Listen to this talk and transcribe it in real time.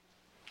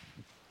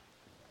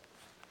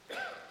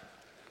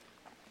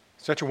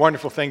Such a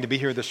wonderful thing to be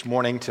here this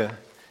morning to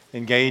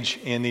engage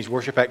in these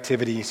worship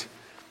activities,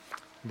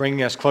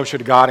 bringing us closer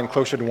to God and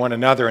closer to one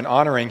another and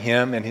honoring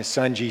Him and His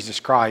Son, Jesus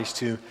Christ,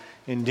 who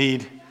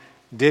indeed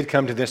did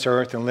come to this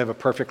earth and live a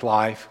perfect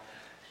life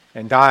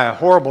and die a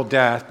horrible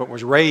death, but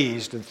was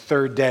raised the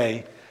third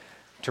day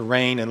to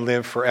reign and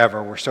live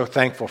forever. We're so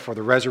thankful for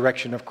the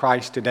resurrection of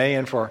Christ today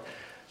and for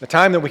the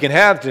time that we can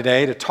have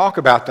today to talk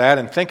about that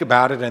and think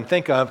about it and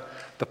think of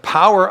the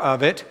power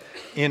of it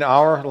in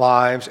our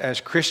lives as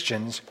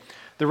Christians.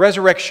 The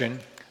resurrection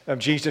of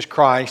Jesus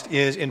Christ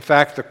is, in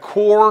fact, the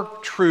core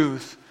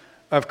truth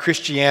of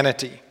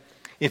Christianity.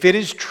 If it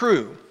is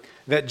true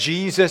that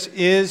Jesus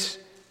is,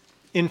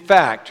 in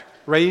fact,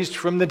 raised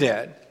from the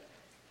dead,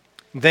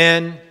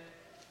 then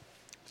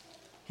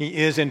He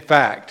is, in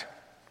fact,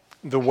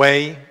 the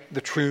way,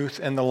 the truth,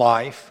 and the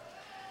life,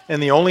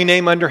 and the only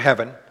name under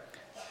heaven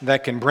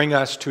that can bring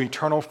us to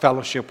eternal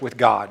fellowship with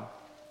God.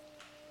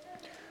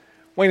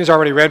 Wayne has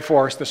already read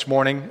for us this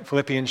morning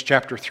Philippians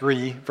chapter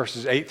 3,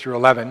 verses 8 through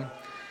 11.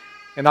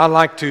 And I'd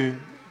like to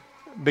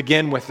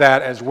begin with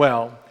that as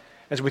well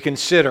as we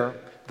consider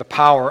the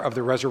power of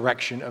the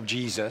resurrection of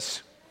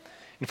Jesus.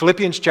 In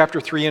Philippians chapter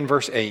 3 and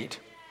verse 8,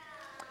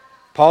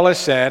 Paul has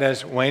said,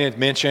 as Wayne had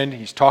mentioned,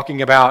 he's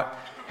talking about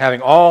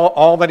having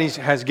all that he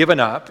has given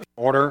up in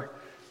order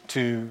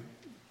to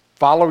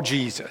follow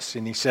Jesus.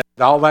 And he said,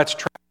 all that's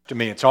trash to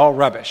me, it's all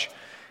rubbish.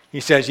 He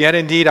says, yet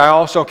indeed I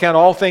also count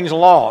all things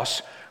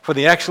loss for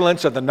the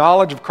excellence of the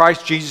knowledge of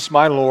Christ Jesus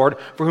my Lord,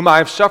 for whom I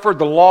have suffered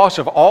the loss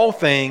of all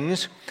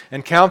things,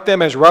 and count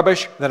them as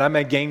rubbish, that I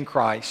may gain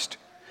Christ,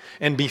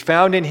 and be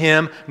found in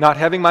Him, not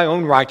having my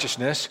own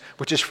righteousness,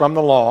 which is from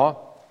the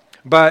law,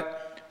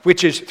 but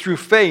which is through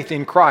faith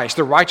in Christ,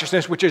 the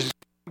righteousness which is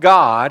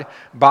God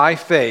by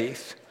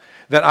faith,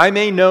 that I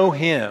may know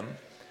Him,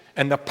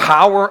 and the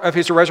power of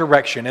His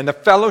resurrection, and the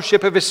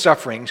fellowship of His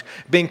sufferings,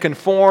 being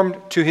conformed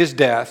to His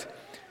death,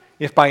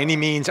 if by any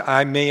means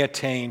I may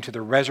attain to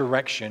the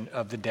resurrection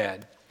of the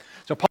dead.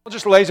 So Paul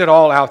just lays it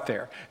all out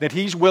there, that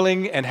he's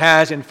willing and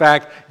has, in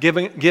fact,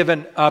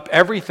 given up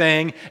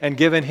everything and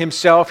given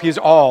himself his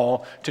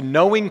all to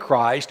knowing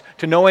Christ,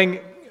 to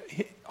knowing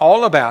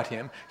all about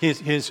Him,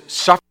 his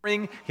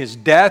suffering, His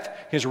death,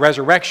 His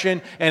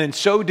resurrection, and in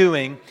so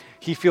doing,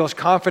 he feels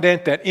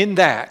confident that in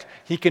that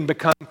he can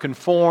become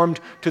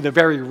conformed to the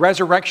very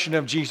resurrection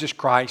of Jesus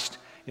Christ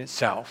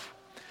itself.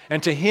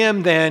 And to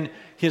him then,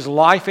 his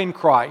life in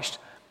Christ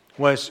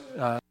was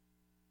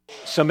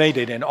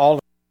summated in all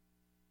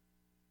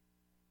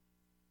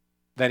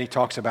that he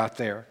talks about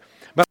there.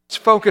 But let's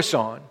focus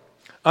on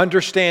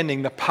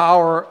understanding the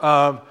power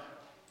of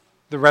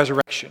the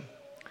resurrection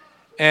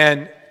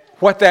and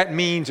what that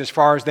means as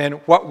far as then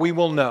what we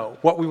will know,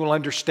 what we will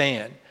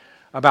understand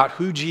about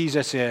who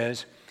Jesus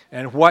is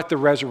and what the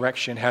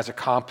resurrection has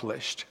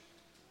accomplished.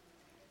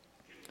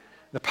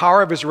 The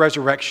power of His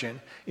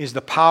resurrection is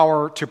the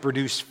power to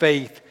produce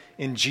faith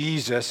in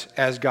Jesus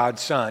as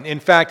God's Son. In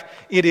fact,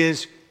 it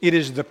is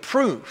the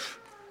proof,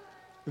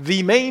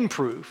 the main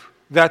proof,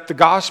 that the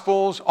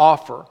Gospels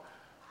offer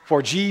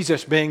for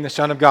Jesus being the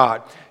Son of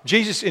God.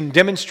 Jesus, in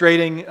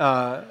demonstrating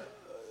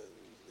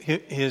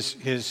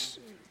his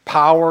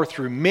power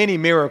through many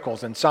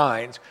miracles and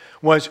signs,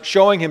 was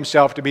showing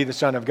Himself to be the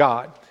Son of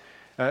God.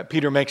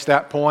 Peter makes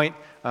that point.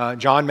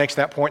 John makes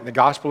that point in the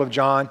Gospel of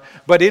John.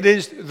 But it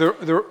is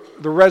the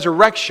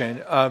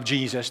resurrection of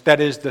Jesus that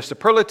is the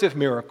superlative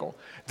miracle,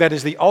 that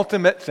is the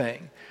ultimate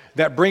thing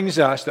that brings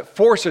us, that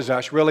forces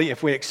us really,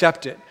 if we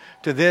accept it,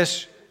 to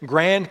this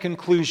grand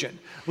conclusion.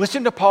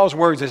 Listen to Paul's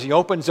words as he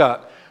opens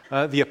up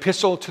the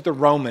epistle to the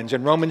Romans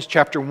in Romans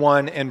chapter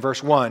 1 and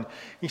verse 1.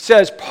 He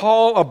says,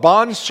 Paul, a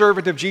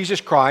bondservant of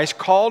Jesus Christ,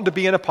 called to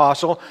be an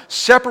apostle,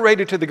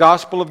 separated to the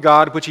gospel of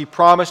God, which He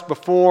promised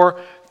before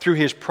through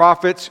His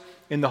prophets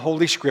in the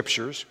Holy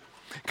Scriptures,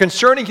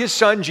 concerning His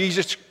Son,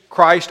 Jesus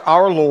Christ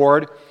our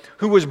Lord,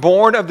 who was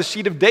born of the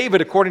seed of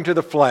David according to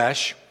the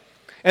flesh,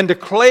 and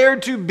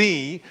declared to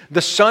be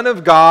the Son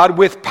of God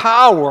with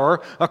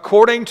power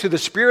according to the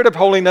Spirit of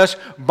holiness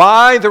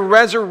by the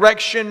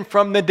resurrection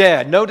from the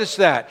dead. Notice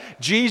that.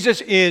 Jesus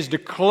is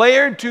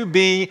declared to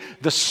be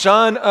the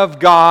Son of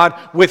God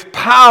with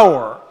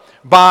power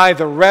by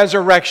the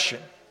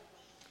resurrection.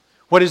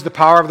 What is the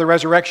power of the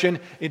resurrection?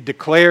 It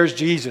declares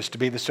Jesus to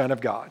be the Son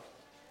of God.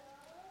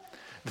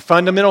 The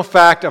fundamental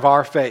fact of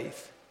our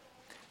faith,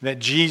 that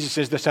Jesus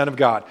is the Son of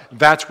God,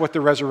 that's what the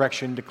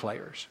resurrection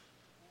declares.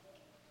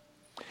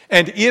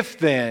 And if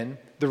then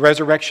the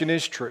resurrection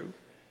is true,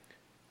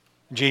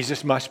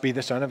 Jesus must be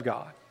the Son of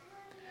God.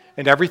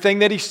 And everything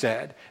that He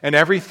said, and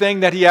everything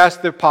that He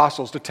asked the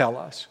apostles to tell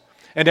us,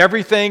 and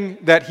everything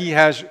that He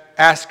has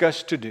asked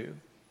us to do,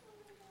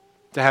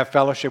 to have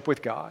fellowship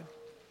with God,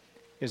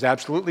 is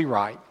absolutely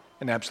right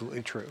and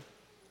absolutely true.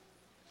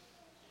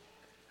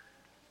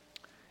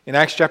 In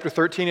Acts chapter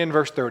 13 and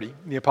verse 30,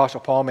 the Apostle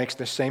Paul makes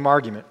this same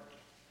argument.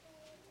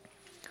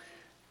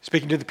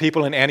 Speaking to the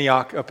people in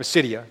Antioch of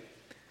Pisidia,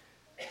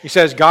 he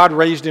says, God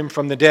raised Him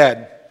from the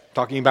dead,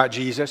 talking about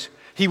Jesus.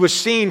 He was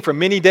seen for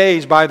many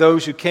days by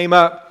those who came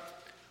up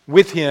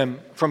with Him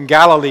from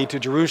Galilee to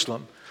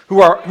Jerusalem, who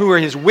are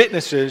his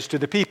witnesses to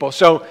the people.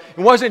 So it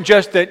wasn't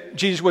just that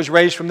Jesus was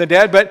raised from the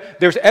dead,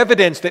 but there's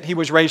evidence that he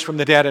was raised from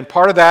the dead. And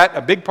part of that,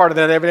 a big part of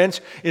that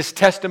evidence, is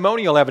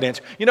testimonial evidence.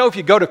 You know, if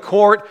you go to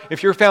court,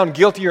 if you're found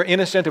guilty or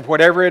innocent of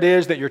whatever it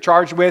is that you're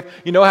charged with,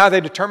 you know how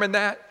they determine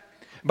that?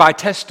 By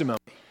testimony.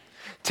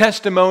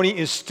 Testimony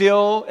is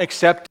still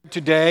accepted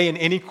today in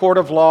any court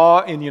of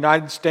law in the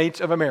United States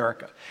of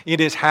America.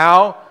 It is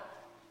how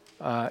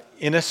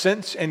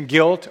innocence and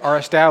guilt are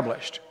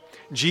established.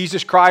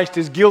 Jesus Christ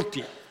is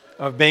guilty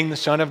of being the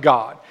Son of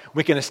God.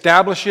 We can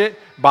establish it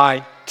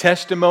by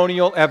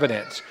testimonial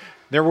evidence.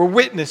 There were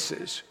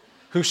witnesses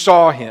who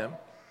saw him,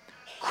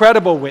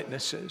 credible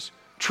witnesses,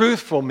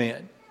 truthful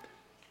men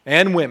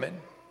and women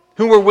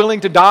who were willing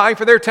to die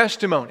for their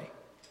testimony.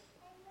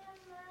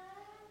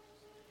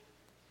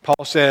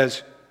 Paul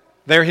says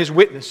they're his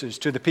witnesses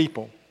to the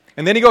people.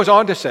 And then he goes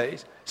on to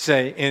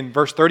say in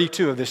verse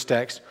 32 of this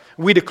text,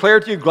 we declare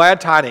to you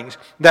glad tidings,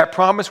 that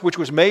promise which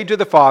was made to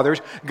the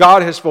fathers,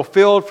 God has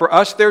fulfilled for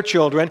us their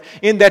children,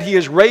 in that he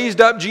has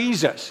raised up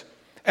Jesus.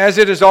 As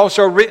it is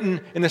also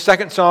written in the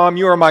second psalm,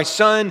 you are my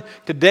son,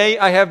 today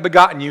I have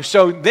begotten you.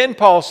 So then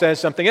Paul says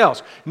something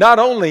else. Not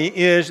only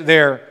is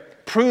there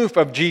proof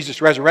of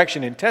Jesus'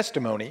 resurrection in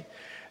testimony,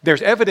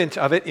 there's evidence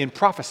of it in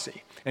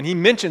prophecy. And he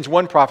mentions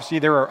one prophecy.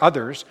 There are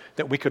others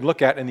that we could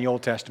look at in the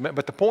Old Testament.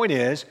 But the point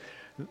is,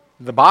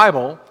 the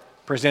Bible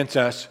presents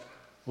us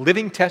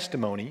living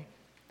testimony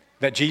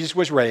that Jesus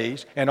was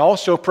raised, and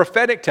also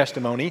prophetic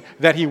testimony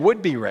that he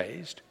would be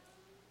raised.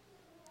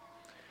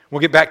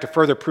 We'll get back to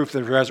further proof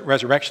of the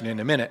resurrection in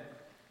a minute.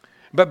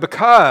 But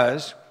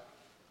because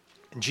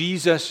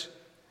Jesus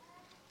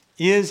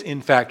is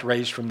in fact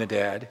raised from the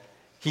dead,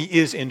 he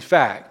is in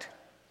fact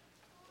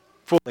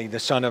fully the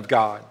Son of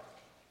God.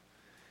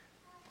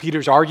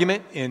 Peter's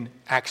argument in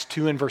Acts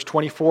 2 and verse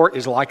 24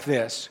 is like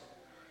this.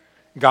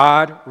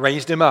 God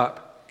raised him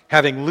up,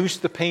 having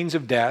loosed the pains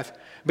of death,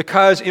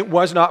 because it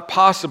was not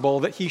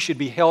possible that he should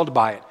be held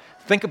by it.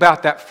 Think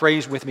about that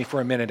phrase with me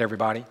for a minute,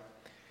 everybody.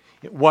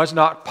 It was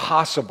not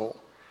possible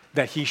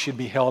that he should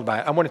be held by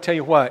it. I want to tell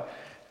you what,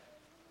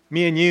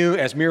 me and you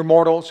as mere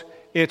mortals,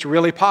 it's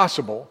really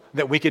possible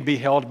that we could be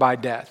held by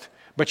death.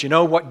 But you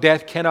know what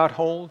death cannot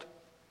hold?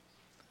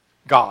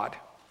 God.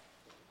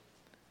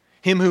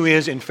 Him who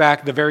is, in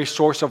fact, the very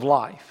source of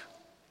life.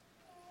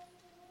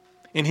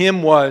 In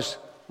him was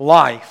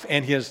life,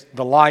 and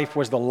the life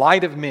was the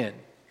light of men,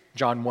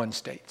 John 1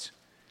 states.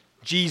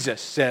 Jesus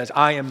says,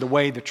 I am the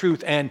way, the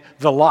truth, and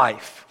the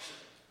life.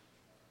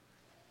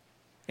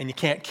 And you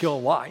can't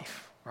kill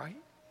life, right?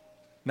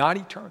 Not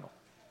eternal.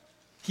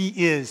 He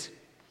is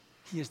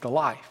the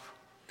life.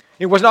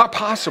 It was not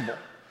possible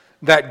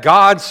that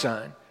God's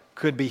Son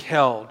could be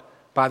held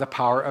by the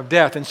power of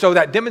death. And so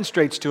that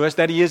demonstrates to us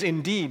that he is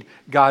indeed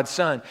God's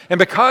Son. And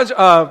because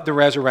of the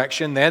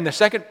resurrection, then, the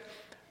second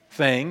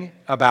thing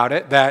about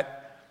it that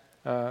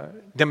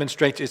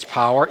demonstrates its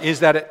power is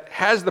that it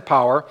has the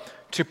power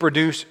to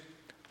produce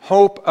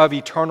hope of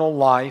eternal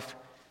life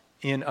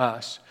in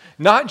us.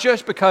 Not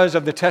just because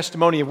of the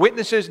testimony of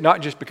witnesses,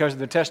 not just because of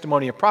the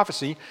testimony of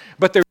prophecy,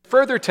 but there's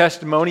further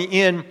testimony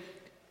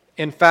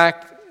in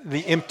fact,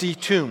 the empty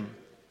tomb.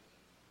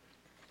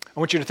 I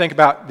want you to think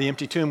about the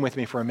empty tomb with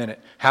me for a minute.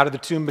 How did the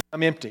tomb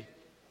become empty?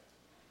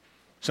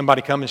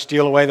 Somebody come and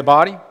steal away the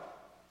body?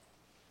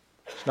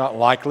 It's not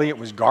likely. It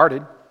was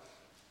guarded.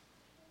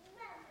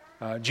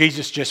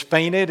 Jesus just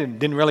fainted and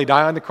didn't really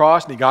die on the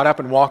cross, and he got up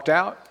and walked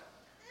out.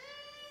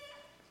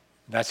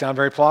 That sound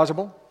very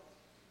plausible?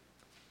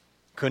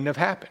 Couldn't have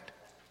happened.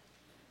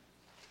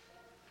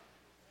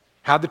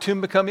 How'd the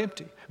tomb become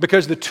empty?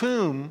 Because the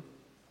tomb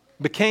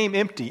became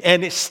empty,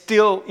 and it's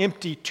still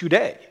empty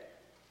today.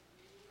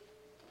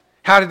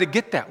 How did it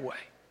get that way?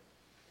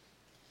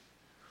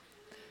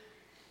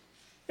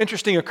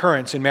 Interesting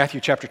occurrence in Matthew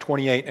chapter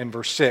 28 and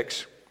verse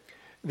 6.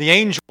 The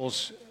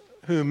angels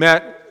who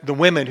met the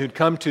women who'd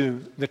come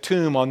to the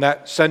tomb on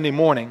that Sunday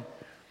morning,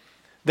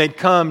 they'd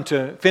come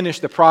to finish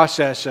the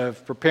process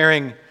of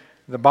preparing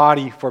the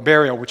body for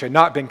burial, which had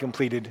not been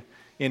completed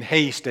in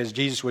haste as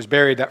Jesus was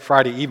buried that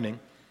Friday evening.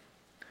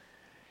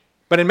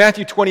 But in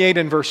Matthew 28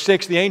 and verse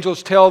 6, the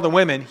angels tell the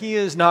women, he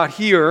is not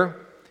here,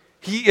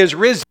 he is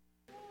risen,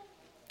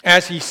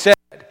 as he said.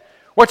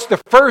 What's the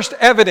first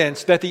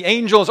evidence that the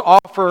angels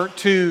offer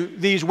to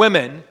these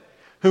women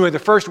who are the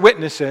first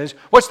witnesses?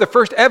 What's the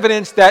first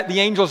evidence that the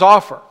angels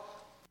offer?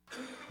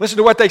 Listen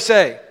to what they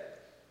say.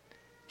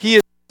 He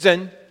is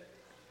risen.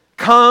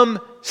 Come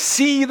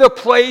see the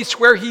place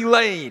where he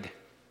laid.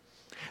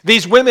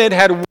 These women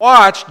had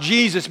watched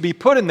Jesus be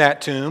put in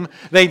that tomb.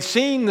 They'd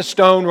seen the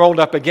stone rolled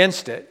up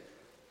against it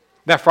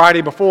that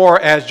Friday before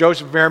as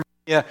Joseph of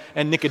Arimathea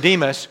and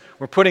Nicodemus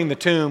were putting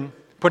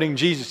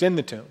Jesus in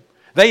the tomb.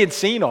 They had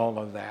seen all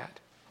of that.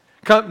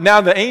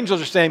 Now the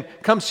angels are saying,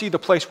 come see the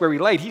place where he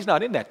laid. He's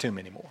not in that tomb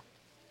anymore.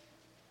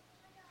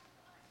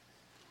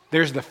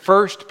 There's the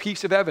first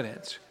piece of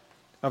evidence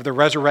of the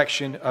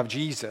resurrection of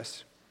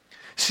Jesus.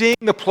 Seeing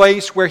the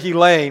place where he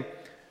lay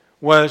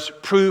was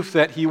proof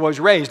that he was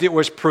raised. It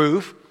was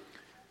proof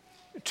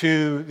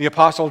to the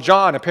Apostle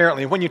John,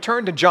 apparently. When you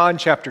turn to John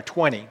chapter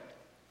 20,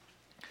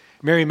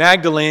 Mary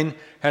Magdalene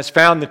has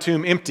found the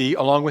tomb empty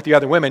along with the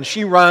other women.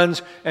 She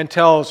runs and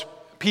tells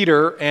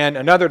Peter and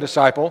another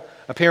disciple,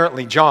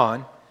 apparently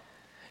John.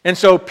 And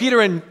so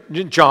Peter and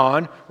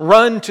John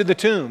run to the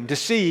tomb to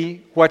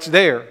see what's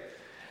there.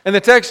 And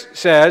the text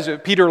says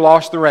Peter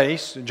lost the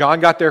race. John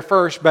got there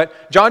first,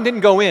 but John didn't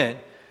go in.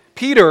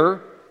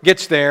 Peter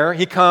gets there.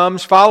 He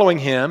comes following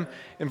him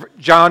in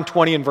John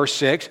 20 and verse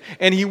 6.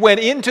 And he went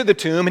into the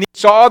tomb and he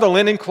saw the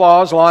linen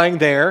cloths lying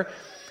there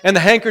and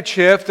the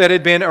handkerchief that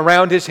had been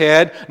around his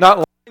head, not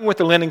lying with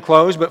the linen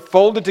clothes, but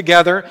folded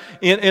together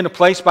in a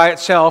place by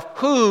itself.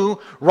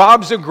 Who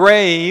robs a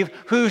grave?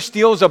 Who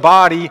steals a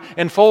body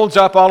and folds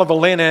up all of the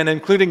linen,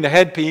 including the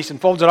headpiece, and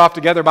folds it off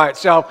together by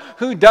itself?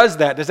 Who does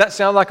that? Does that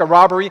sound like a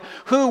robbery?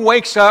 Who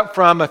wakes up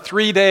from a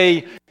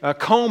 3-day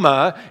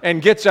coma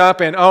and gets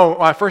up and,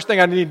 first thing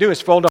I need to do is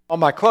fold up all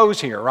my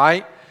clothes here,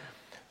 right?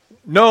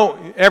 No,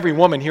 every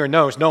woman here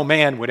knows no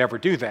man would ever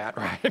do that,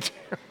 right?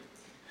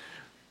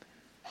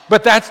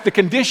 But that's the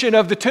condition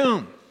of the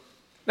tomb.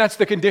 That's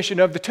the condition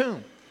of the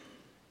tomb.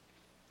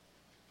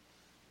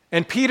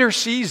 And Peter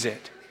sees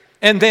it.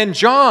 And then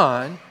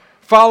John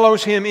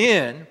follows him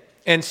in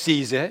and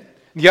sees it.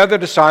 The other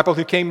disciple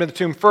who came to the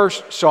tomb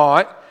first saw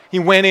it. He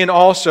went in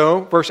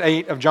also, verse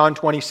 8 of John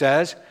 20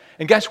 says.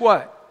 And guess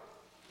what?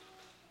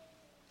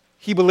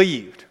 He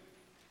believed.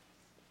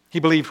 He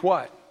believed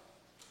what?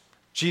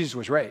 Jesus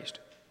was raised.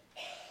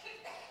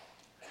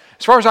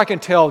 As far as I can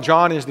tell,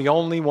 John is the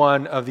only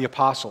one of the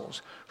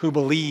apostles who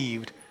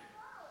believed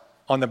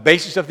on the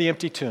basis of the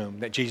empty tomb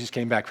that Jesus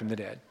came back from the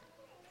dead.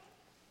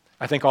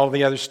 I think all of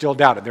the others still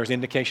doubted. There's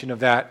indication of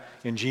that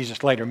in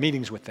Jesus' later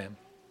meetings with them.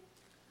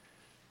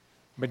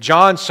 But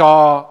John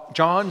saw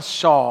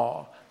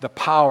the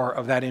power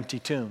of that empty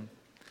tomb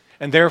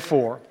and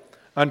therefore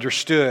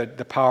understood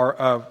the power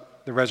of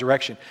the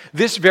resurrection.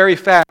 This very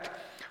fact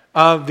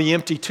of the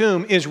empty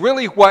tomb is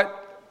really what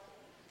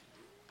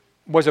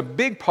was a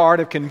big part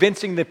of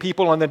convincing the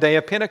people on the day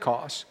of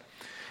Pentecost.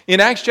 In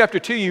Acts chapter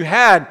 2, you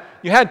had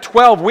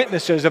 12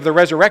 witnesses of the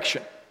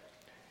resurrection,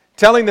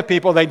 telling the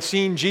people they'd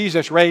seen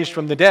Jesus raised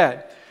from the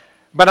dead.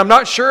 But I'm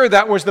not sure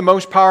that was the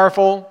most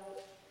powerful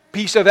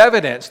piece of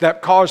evidence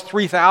that caused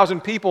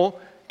 3,000 people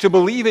to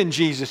believe in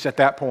Jesus at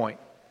that point.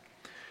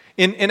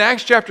 In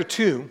Acts chapter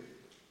 2,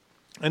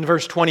 in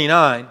verse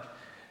 29,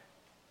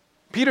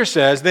 Peter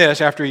says this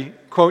after he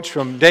quotes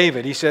from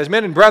David. He says,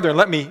 "Men and brethren,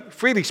 let me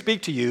freely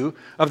speak to you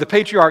of the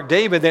patriarch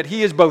David, that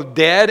he is both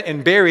dead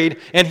and buried,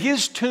 and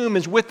his tomb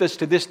is with us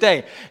to this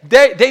day."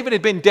 David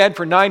had been dead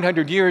for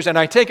 900 years, and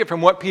I take it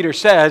from what Peter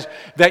says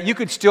that you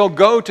could still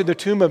go to the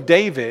tomb of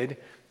David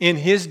in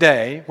his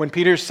day, when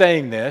Peter's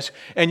saying this,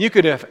 and you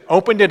could have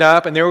opened it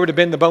up, and there would have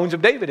been the bones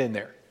of David in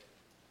there.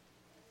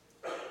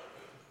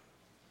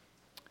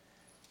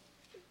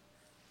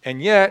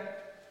 And yet,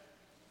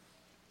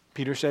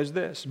 Peter says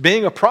this,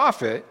 being a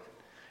prophet,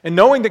 and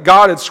knowing that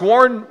God had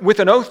sworn with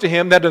an oath to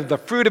him that of the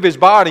fruit of his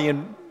body,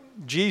 and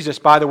Jesus,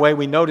 by the way,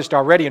 we noticed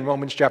already in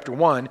Romans chapter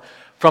 1,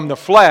 from the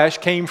flesh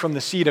came from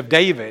the seed of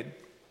David.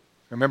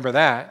 Remember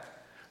that.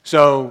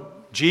 So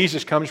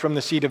Jesus comes from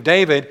the seed of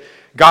David.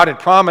 God had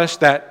promised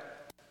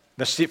that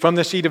from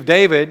the seed of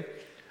David,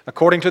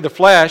 according to the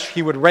flesh,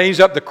 he would raise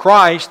up the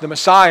Christ, the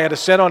Messiah, to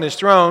sit on his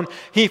throne.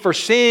 He,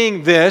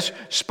 foreseeing this,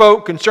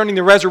 spoke concerning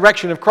the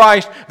resurrection of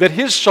Christ, that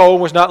his soul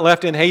was not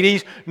left in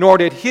Hades, nor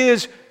did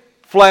his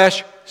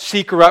flesh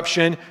see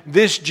corruption.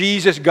 This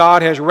Jesus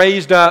God has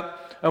raised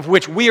up, of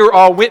which we are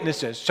all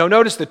witnesses. So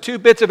notice the two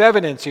bits of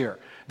evidence here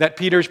that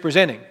Peter's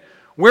presenting.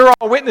 We're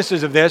all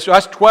witnesses of this.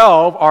 Us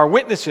 12 are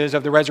witnesses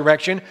of the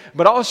resurrection,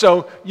 but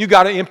also you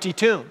got an empty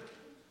tomb.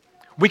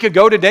 We could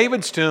go to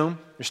David's tomb.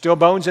 There's still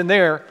bones in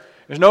there.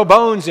 There's no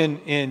bones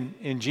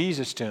in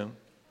Jesus' tomb.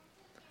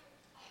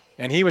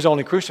 And he was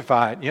only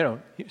crucified,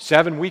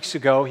 7 weeks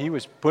ago he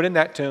was put in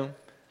that tomb.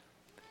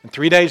 And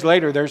 3 days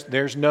later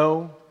there's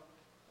no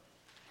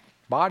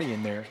body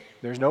in there.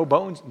 There's no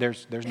bones.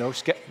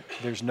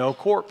 There's no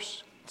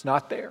corpse. It's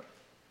not there.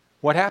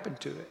 What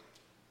happened to it?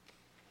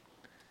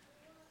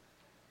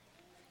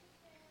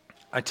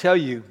 I tell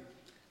you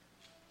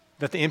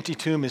that the empty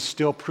tomb is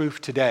still proof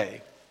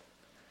today.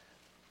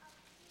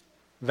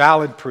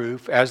 Valid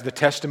proof, as the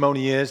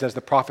testimony is, as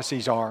the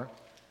prophecies are,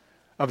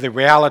 of the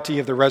reality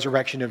of the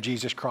resurrection of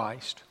Jesus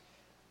Christ.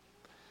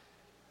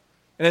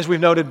 And as we've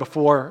noted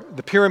before,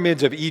 the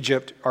pyramids of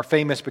Egypt are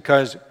famous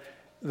because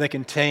they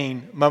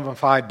contain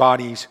mummified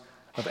bodies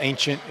of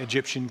ancient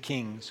Egyptian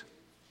kings.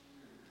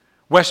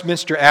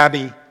 Westminster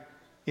Abbey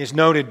is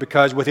noted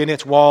because within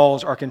its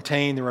walls are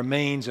contained the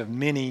remains of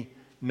many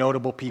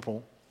notable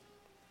people.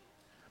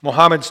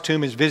 Muhammad's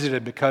tomb is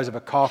visited because of a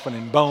coffin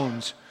and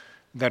bones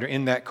that are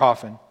in that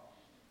coffin.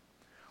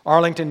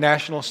 Arlington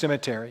National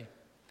Cemetery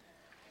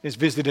is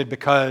visited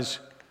because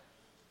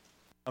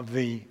of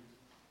the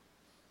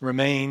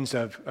remains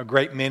of a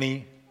great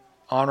many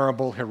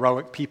honorable,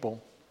 heroic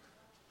people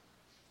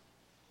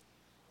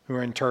who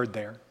are interred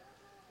there.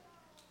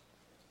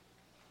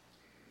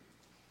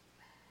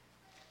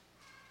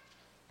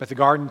 But the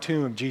garden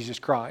tomb of Jesus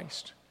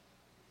Christ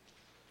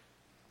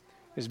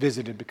is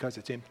visited because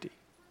it's empty.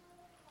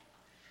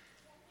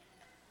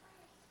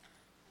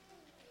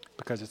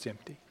 Because it's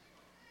empty.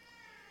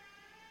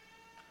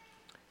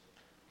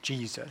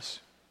 Jesus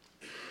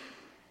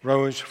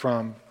rose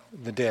from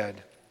the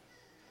dead.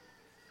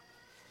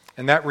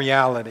 And that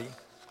reality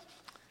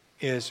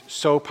is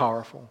so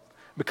powerful.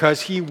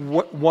 Because he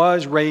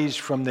was raised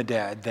from the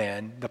dead,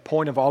 then, the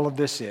point of all of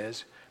this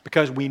is,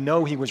 because we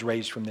know he was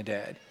raised from the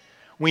dead,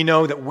 we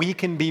know that we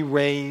can be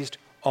raised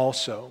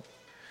also.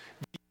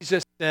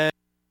 Jesus said,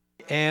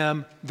 I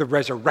am the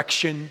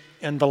resurrection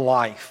and the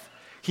life.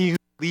 He who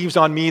believes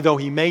on me, though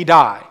he may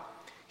die,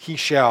 he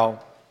shall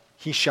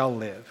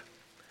live.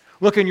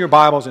 Look in your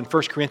Bibles in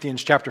 1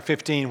 Corinthians chapter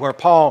 15, where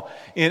Paul,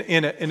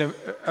 in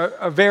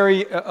a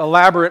very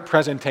elaborate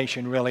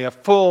presentation, really, a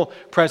full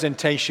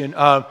presentation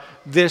of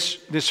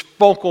this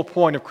focal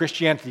point of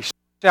Christianity,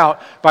 starts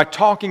out by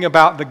talking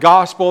about the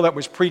gospel that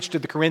was preached to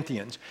the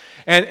Corinthians.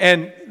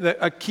 And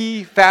a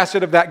key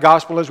facet of that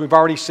gospel, as we've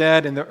already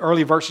said in the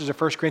early verses of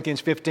 1 Corinthians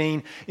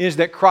 15, is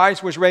that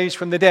Christ was raised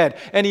from the dead.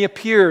 And he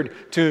appeared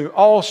to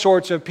all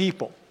sorts of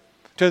people,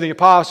 to the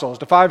apostles,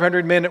 to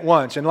 500 men at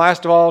once, and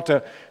last of all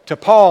to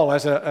Paul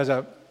as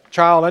a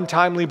child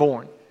untimely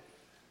born.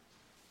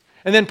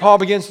 And then Paul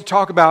begins to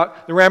talk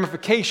about the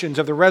ramifications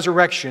of the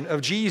resurrection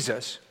of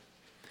Jesus.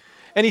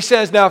 And he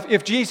says, now,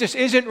 if Jesus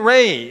isn't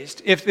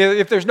raised, if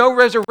there's no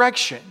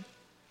resurrection,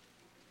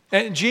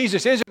 and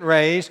Jesus isn't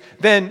raised,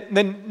 then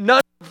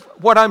none of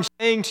what I'm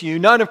saying to you,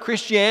 none of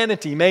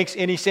Christianity makes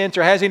any sense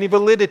or has any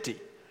validity.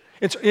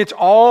 It's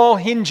all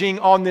hinging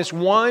on this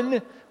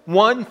one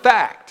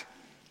fact.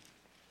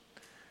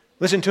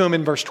 Listen to him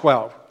in verse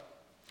 12.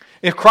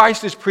 If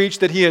Christ is preached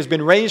that he has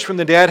been raised from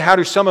the dead, how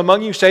do some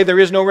among you say there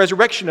is no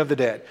resurrection of the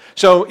dead?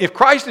 So if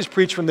Christ is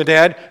preached from the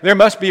dead, there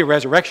must be a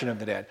resurrection of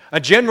the dead, a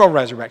general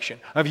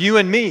resurrection of you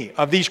and me,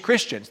 of these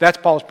Christians. That's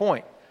Paul's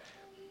point.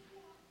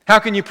 How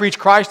can you preach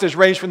Christ as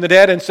raised from the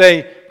dead and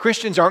say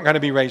Christians aren't going to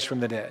be raised from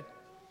the dead?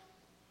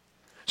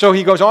 So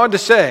he goes on to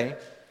say,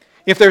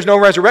 if there's no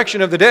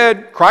resurrection of the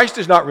dead, Christ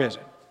is not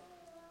risen.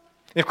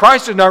 If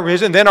Christ is not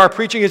risen, then our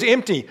preaching is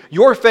empty.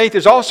 Your faith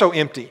is also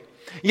empty.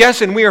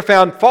 Yes, and we are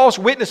found false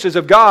witnesses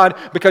of God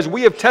because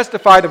we have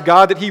testified of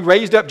God that he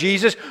raised up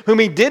Jesus, whom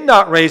he did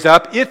not raise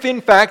up, if in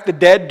fact the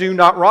dead do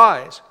not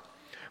rise.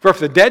 For if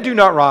the dead do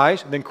not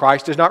rise, then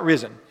Christ is not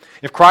risen.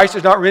 If Christ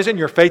is not risen,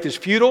 your faith is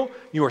futile.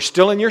 You are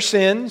still in your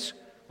sins.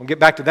 We'll get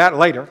back to that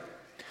later.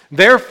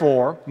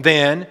 Therefore,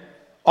 then,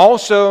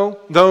 also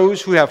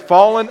those who have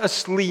fallen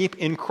asleep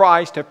in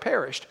Christ have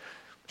perished.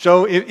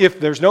 So if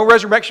there's no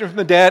resurrection from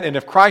the dead, and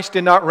if Christ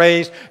did not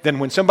raise, then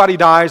when somebody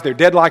dies, they're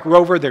dead like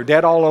Rover, they're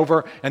dead all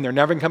over, and they're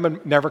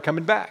never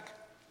coming back.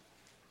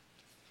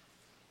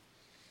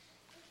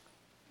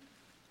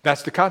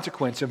 That's the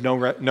consequence of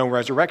no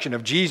resurrection,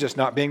 of Jesus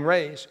not being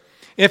raised.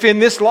 If in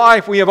this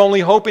life we have only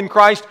hope in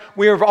Christ,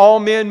 we are of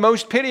all men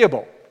most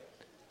pitiable.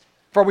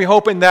 For we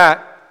hope in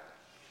that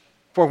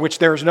for which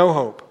there is no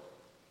hope.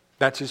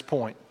 That's his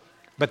point.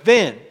 But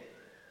then,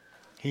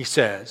 he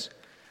says,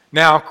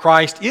 now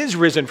Christ is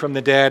risen from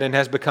the dead and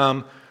has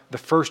become the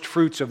first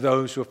fruits of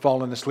those who have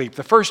fallen asleep.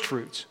 The first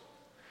fruits.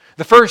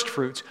 The first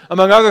fruits,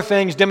 among other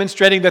things,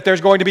 demonstrating that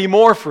there's going to be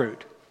more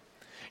fruit.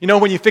 You know,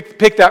 when you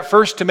pick that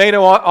first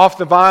tomato off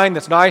the vine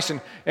that's nice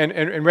and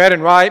red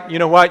and ripe, you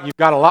know what? You've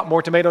got a lot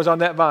more tomatoes on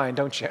that vine,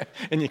 don't you?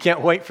 And you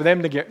can't wait for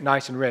them to get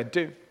nice and red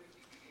too.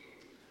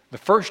 The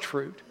first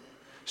fruit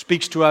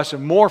speaks to us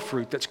of more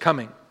fruit that's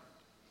coming.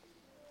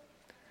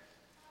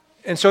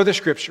 And so the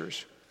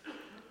Scriptures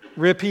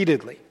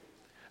repeatedly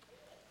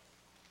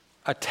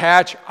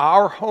attach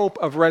our hope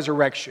of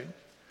resurrection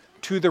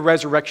to the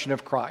resurrection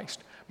of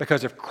Christ.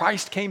 Because if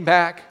Christ came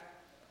back,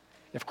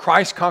 if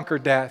Christ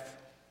conquered death,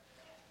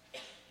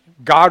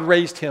 God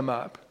raised him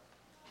up,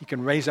 he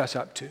can raise us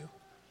up too.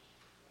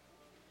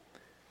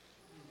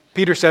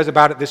 Peter says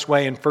about it this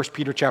way in 1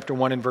 Peter chapter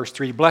 1 and verse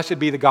 3, Blessed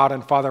be the God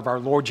and Father of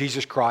our Lord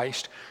Jesus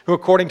Christ, who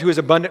according to his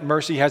abundant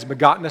mercy has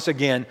begotten us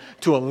again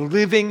to a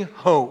living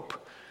hope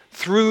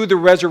through the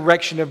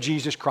resurrection of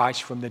Jesus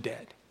Christ from the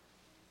dead.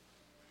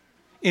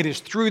 It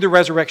is through the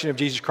resurrection of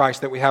Jesus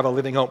Christ that we have a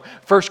living hope.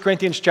 1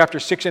 Corinthians chapter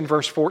 6 and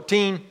verse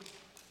 14,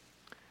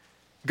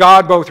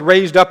 God both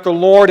raised up the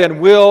Lord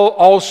and will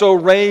also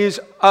raise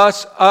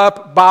us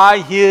up by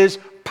his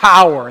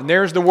power. And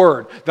there's the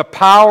word, the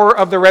power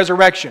of the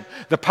resurrection.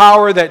 The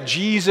power that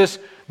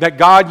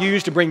God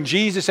used to bring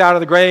Jesus out of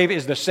the grave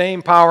is the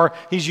same power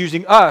he's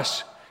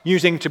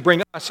using to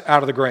bring us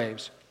out of the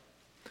graves.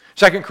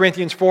 2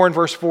 Corinthians 4 and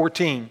verse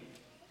 14,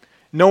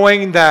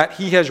 knowing that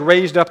he has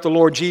raised up the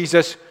Lord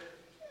Jesus,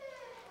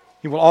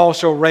 he will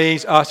also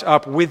raise us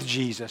up with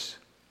Jesus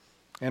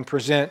and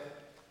present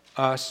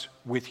us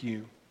with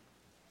you.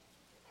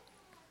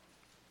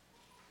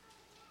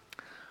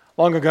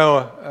 Long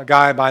ago, a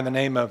guy by the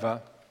name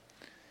of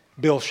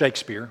William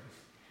Shakespeare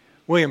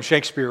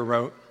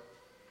wrote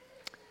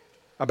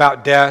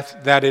about death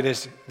that it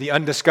is the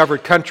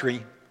undiscovered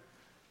country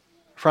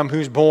from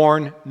whose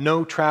bourne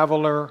no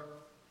traveler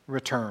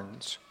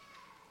returns.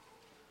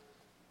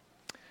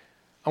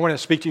 I want to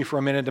speak to you for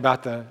a minute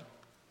about the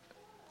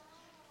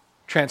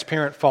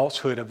transparent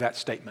falsehood of that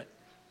statement.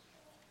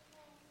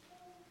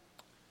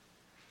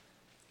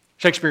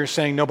 Shakespeare is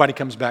saying nobody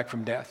comes back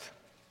from death.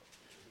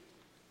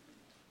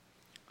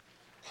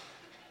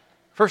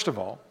 First of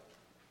all,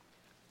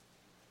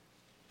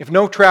 if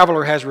no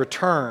traveler has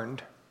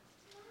returned,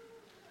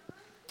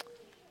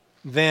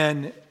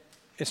 then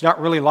it's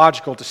not really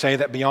logical to say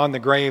that beyond the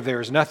grave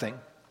there is nothing.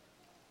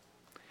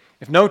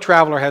 If no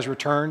traveler has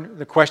returned,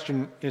 the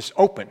question is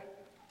open.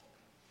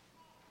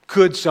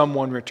 Could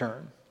someone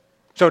return?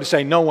 So to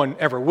say no one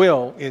ever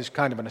will is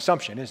kind of an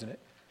assumption, isn't it?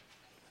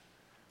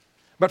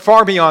 But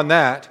far beyond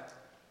that,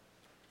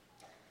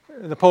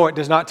 the poet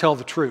does not tell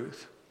the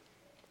truth.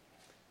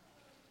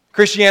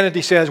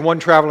 Christianity says one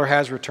traveler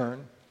has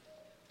returned.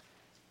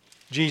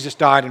 Jesus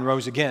died and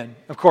rose again.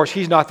 Of course,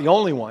 he's not the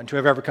only one to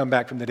have ever come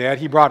back from the dead.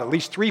 He brought at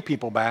least 3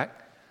 people back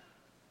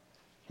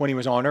when he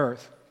was on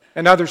earth.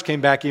 And others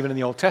came back even in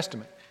the Old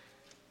Testament.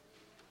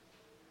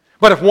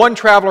 But if one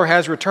traveler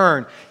has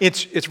returned,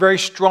 it's very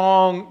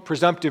strong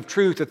presumptive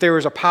truth that there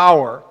is a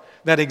power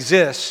that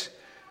exists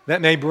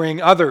that may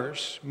bring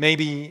others,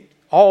 maybe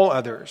all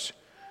others,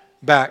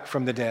 back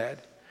from the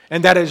dead.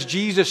 And that as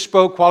Jesus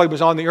spoke while he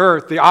was on the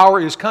earth, the hour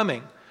is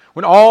coming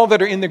when all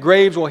that are in the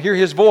graves will hear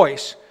his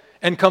voice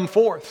and come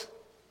forth.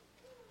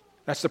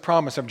 That's the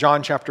promise of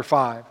John chapter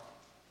 5.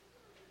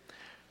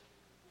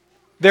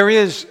 There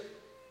is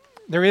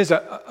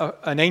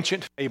an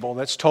ancient fable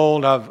that's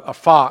told of a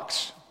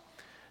fox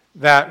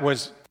that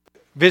was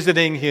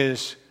visiting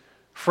his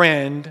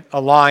friend,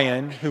 a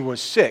lion, who was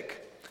sick.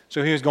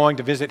 So he was going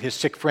to visit his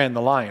sick friend,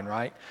 the lion,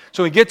 right?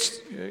 So he gets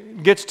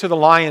to the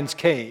lion's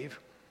cave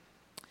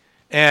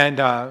and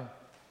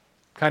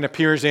kind of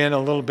peers in a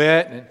little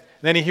bit. And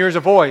then he hears a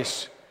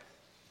voice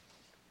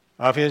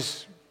of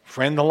his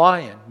friend, the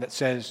lion, that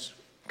says,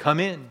 "Come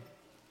in.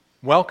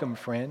 Welcome,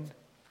 friend."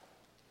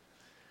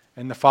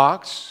 And the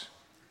fox,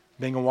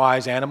 being a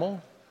wise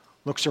animal,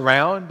 looks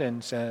around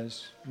and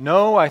says,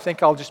 "No, I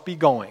think I'll just be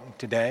going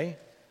today.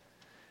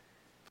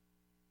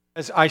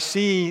 As I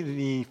see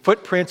the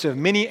footprints of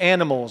many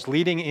animals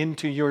leading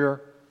into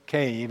your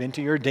cave,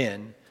 into your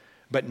den,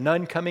 but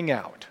none coming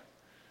out.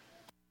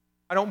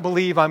 I don't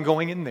believe I'm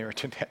going in there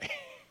today."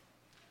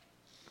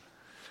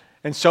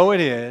 And so it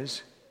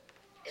is,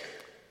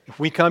 if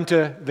we come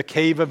to the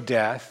cave of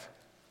death,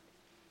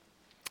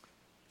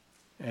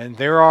 and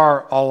there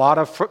are a lot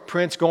of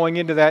footprints going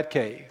into that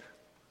cave,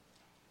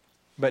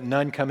 but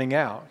none coming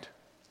out,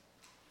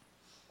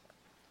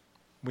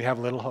 we have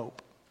little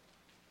hope.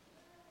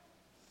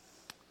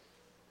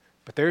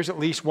 But there's at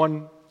least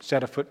one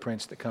set of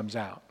footprints that comes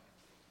out.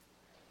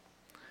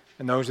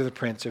 And those are the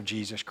prints of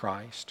Jesus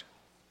Christ.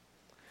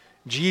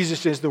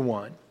 Jesus is the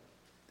one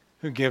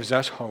who gives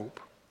us hope.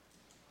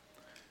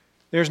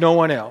 There's no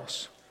one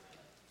else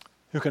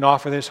who can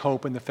offer this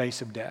hope in the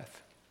face of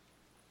death.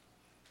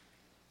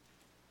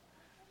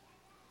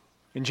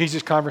 In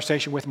Jesus'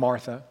 conversation with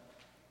Martha,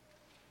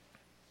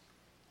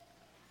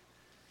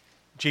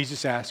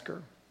 Jesus asked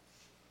her,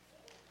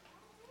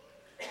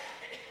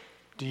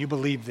 "Do you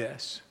believe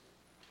this?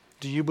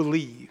 Do you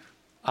believe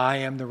I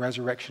am the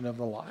resurrection and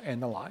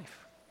the life?"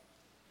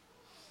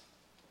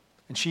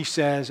 And she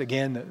says,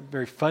 again, the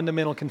very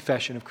fundamental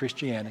confession of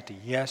Christianity,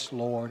 "Yes,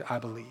 Lord, I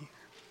believe."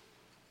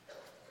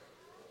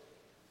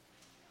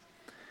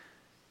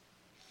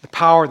 The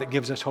power that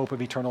gives us hope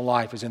of eternal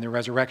life is in the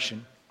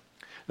resurrection.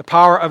 The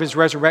power of his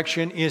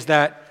resurrection is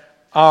that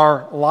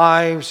our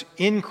lives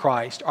in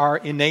Christ are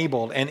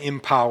enabled and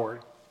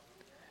empowered.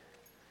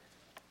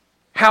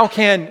 How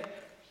can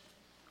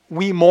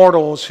we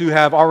mortals who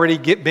have already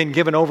been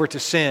given over to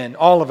sin,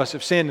 all of us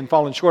have sinned and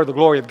fallen short of the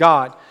glory of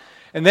God,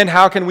 and then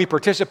how can we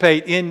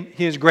participate in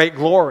his great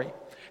glory?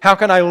 How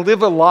can I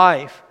live a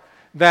life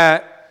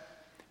that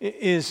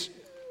is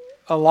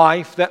a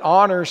life that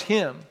honors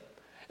him?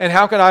 And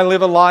how can I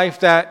live a life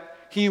that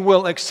he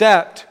will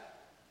accept?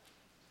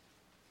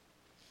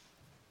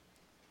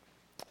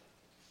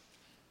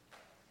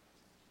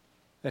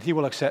 That he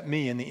will accept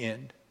me in the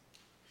end?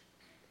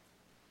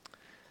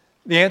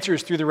 The answer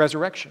is through the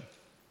resurrection.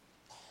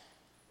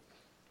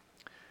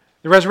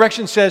 The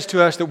resurrection says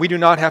to us that we do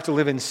not have to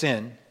live in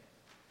sin.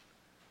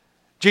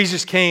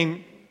 Jesus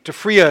came to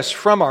free us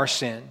from our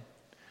sin.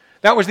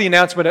 That was the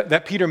announcement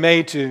that Peter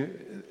made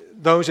to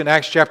those in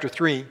Acts chapter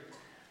 3.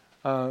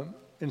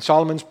 In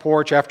Solomon's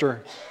porch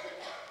after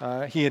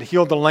he had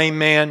healed the lame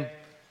man.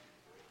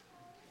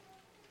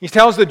 He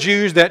tells the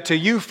Jews that to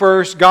you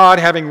first, God,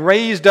 having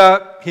raised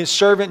up his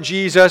servant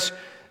Jesus,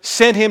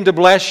 sent him to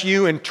bless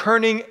you in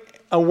turning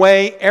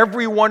away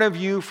every one of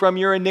you from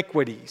your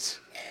iniquities.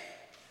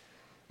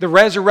 The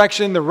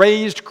resurrection, the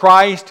raised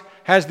Christ,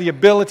 has the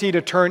ability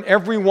to turn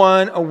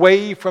everyone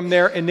away from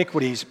their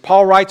iniquities.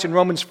 Paul writes in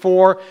Romans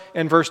 4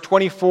 and verse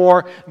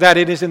 24 that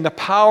it is in the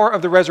power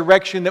of the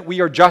resurrection that we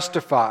are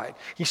justified.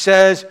 He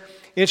says,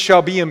 "It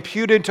shall be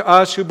imputed to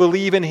us who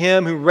believe in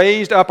him who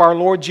raised up our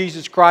Lord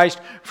Jesus Christ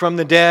from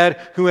the dead,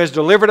 who has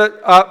delivered us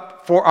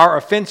up for our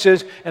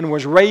offenses and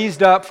was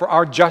raised up for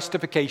our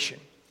justification."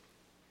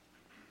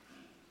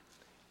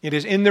 It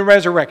is in the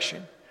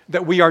resurrection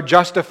that we are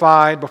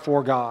justified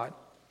before God.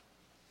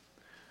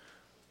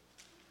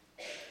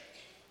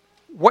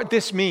 What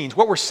this means,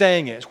 what we're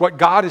saying is, what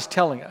God is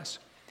telling us,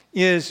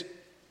 is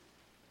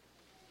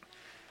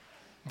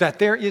that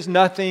there is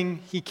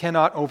nothing He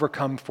cannot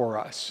overcome for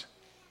us.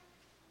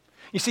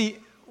 You see,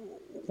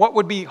 what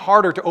would be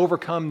harder to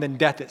overcome than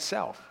death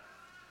itself?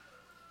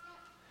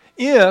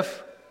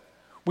 If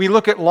we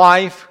look at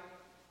life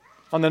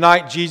on the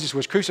night Jesus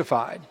was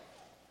crucified,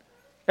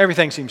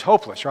 everything seems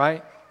hopeless,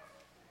 right?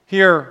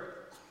 Here,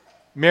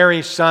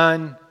 Mary's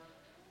son,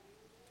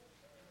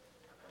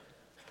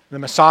 the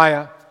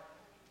Messiah,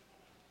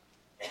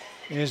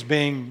 is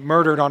being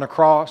murdered on a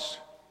cross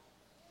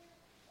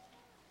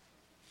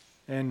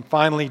and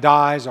finally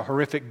dies a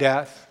horrific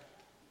death.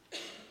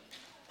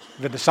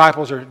 The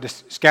disciples are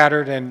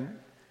scattered and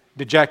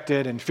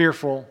dejected and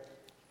fearful.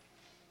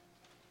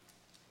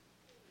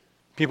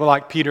 People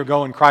like Peter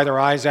go and cry their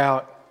eyes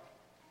out.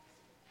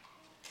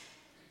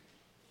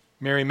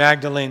 Mary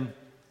Magdalene,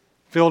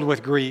 filled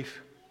with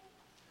grief,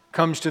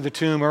 comes to the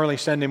tomb early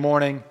Sunday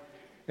morning.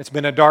 It's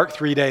been a dark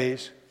 3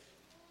 days.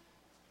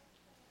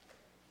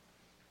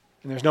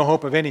 And there's no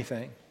hope of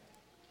anything.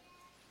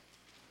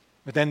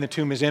 But then the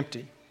tomb is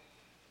empty.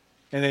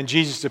 And then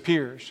Jesus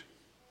appears.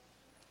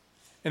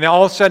 And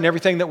all of a sudden,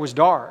 everything that was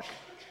dark,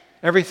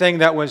 everything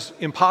that was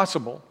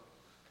impossible,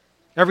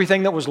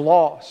 everything that was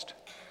lost,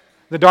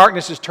 the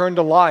darkness is turned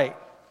to light.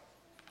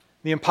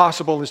 The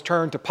impossible is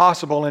turned to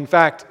possible. In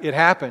fact, it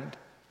happened.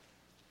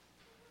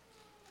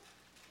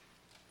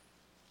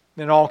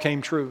 And it all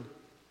came true.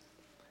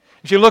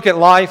 If you look at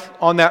life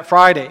on that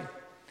Friday,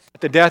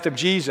 at the death of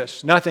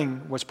Jesus,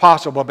 nothing was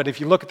possible. But if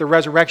you look at the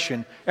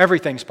resurrection,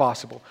 everything's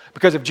possible.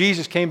 Because if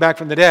Jesus came back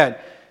from the dead,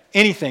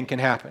 anything can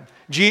happen.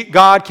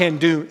 God can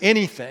do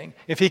anything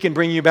if He can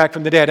bring you back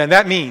from the dead. And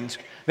that means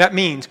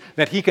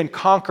that He can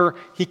conquer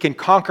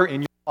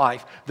in your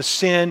life the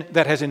sin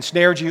that has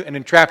ensnared you and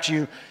entrapped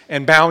you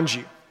and bound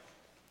you.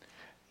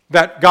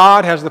 That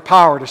God has the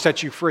power to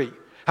set you free.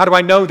 How do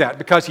I know that?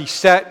 Because He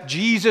set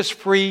Jesus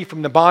free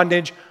from the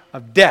bondage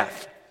of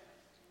death.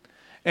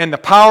 And the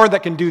power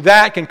that can do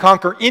that can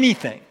conquer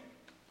anything.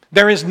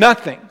 There is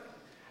nothing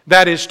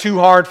that is too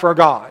hard for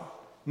God.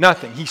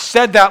 Nothing. He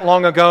said that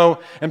long ago,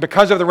 and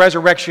because of the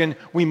resurrection,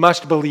 we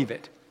must believe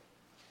it.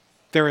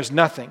 There is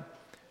nothing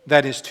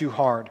that is too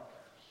hard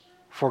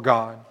for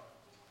God.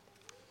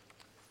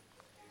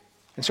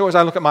 And so as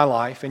I look at my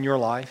life and your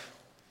life,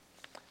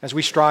 as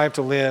we strive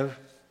to live,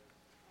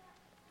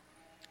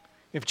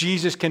 if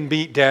Jesus can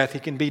beat death, He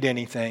can beat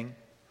anything.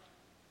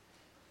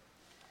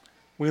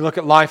 We look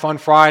at life on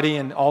Friday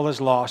and all is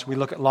lost. We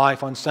look at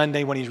life on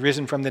Sunday when He's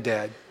risen from the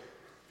dead.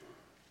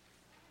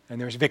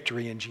 And there's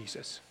victory in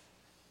Jesus.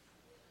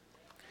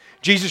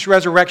 Jesus'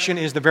 resurrection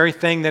is the very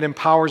thing that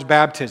empowers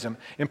baptism,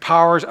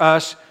 empowers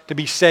us to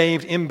be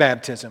saved in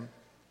baptism.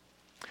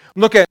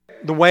 Look at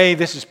the way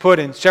this is put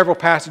in several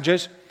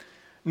passages.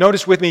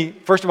 Notice with me,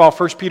 first of all,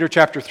 1 Peter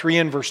chapter 3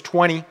 and verse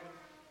 20,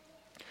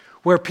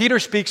 where Peter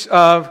speaks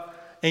of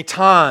a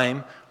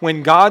time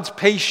when God's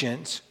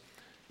patience,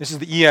 this is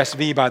the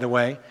ESV, by the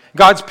way,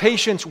 God's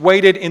patience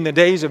waited in the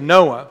days of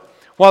Noah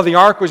while the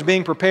ark was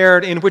being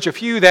prepared, in which a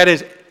few, that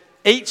is,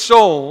 8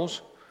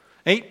 souls,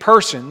 8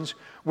 persons,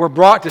 were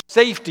brought to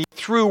safety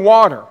through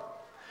water.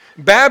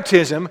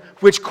 Baptism,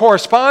 which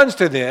corresponds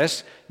to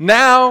this,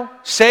 now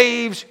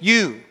saves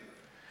you,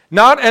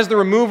 not as the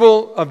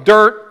removal of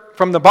dirt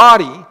from the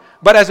body,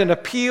 but as an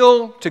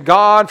appeal to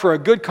God for a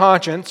good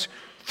conscience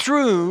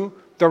through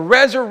the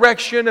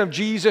resurrection of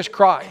Jesus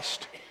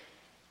Christ.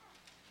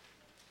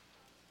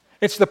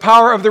 It's the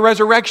power of the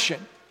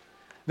resurrection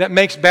that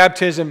makes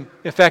baptism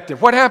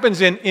effective. What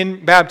happens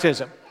in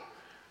baptism?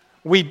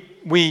 We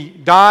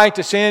die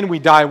to sin, we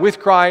die with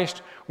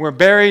Christ, we're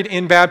buried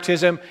in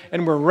baptism,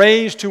 and we're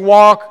raised to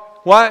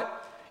walk,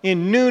 what?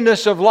 In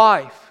newness of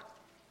life.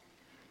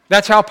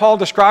 That's how Paul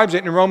describes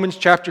it in Romans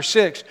chapter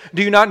 6.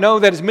 Do you not know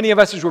that as many of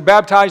us as were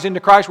baptized into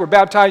Christ were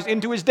baptized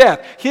into His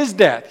death? His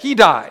death. He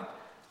died.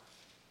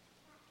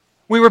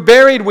 We were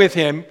buried with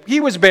Him. He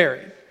was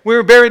buried. We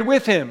were buried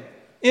with Him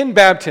in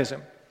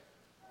baptism.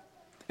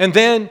 And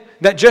then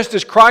that just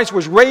as Christ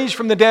was raised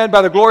from the dead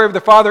by the glory of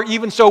the Father,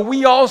 even so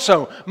we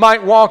also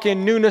might walk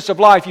in newness of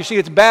life. You see,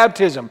 it's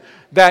baptism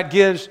that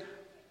gives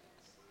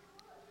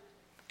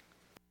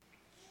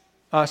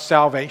us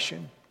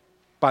salvation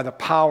by the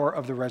power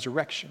of the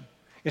resurrection.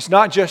 It's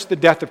not just the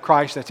death of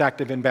Christ that's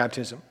active in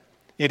baptism.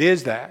 It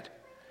is that.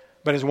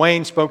 But as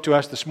Wayne spoke to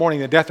us this morning,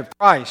 the death of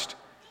Christ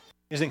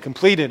isn't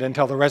completed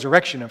until the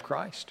resurrection of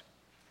Christ.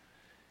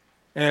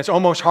 And it's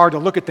almost hard to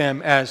look at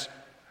them as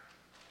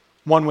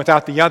one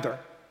without the other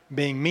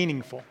being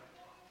meaningful.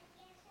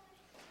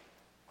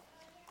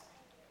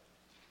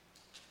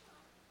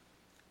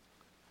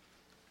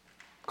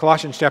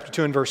 Colossians chapter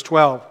 2 and verse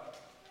 12,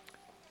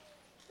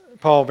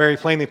 Paul very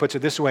plainly puts it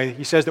this way.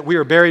 He says that we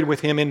are buried with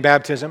Him in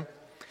baptism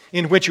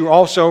in which you were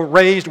also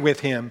raised with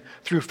him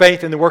through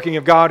faith in the working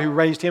of God who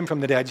raised him from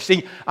the dead. You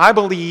see, I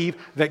believe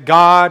that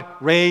God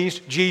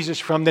raised Jesus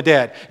from the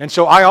dead. And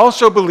so I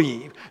also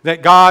believe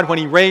that God,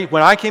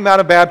 when I came out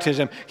of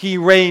baptism, he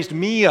raised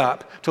me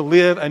up to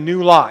live a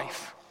new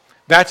life.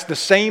 That's the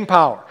same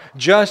power.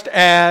 Just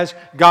as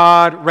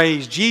God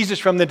raised Jesus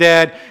from the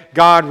dead,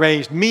 God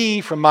raised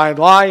me from my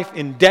life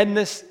in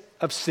deadness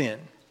of sin.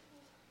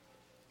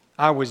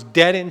 I was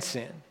dead in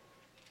sin,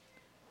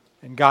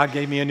 and God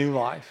gave me a new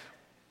life.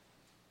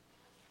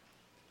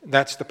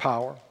 That's the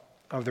power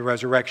of the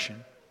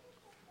resurrection.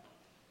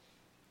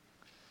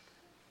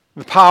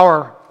 The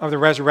power of the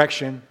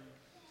resurrection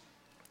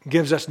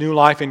gives us new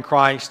life in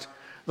Christ.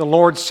 The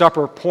Lord's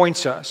Supper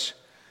points us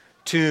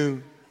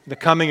to the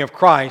coming of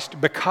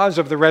Christ because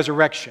of the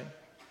resurrection.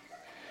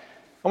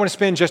 I want to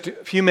spend just a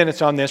few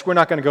minutes on this. We're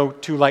not going to go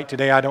too late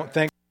today, I don't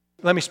think.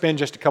 Let me spend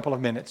just a couple of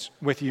minutes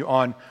with you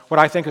on what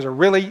I think is a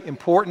really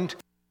important,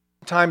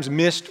 sometimes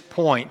missed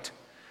point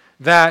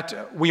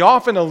that we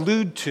often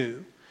allude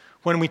to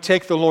when we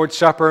take the Lord's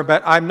Supper,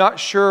 but I'm not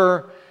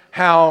sure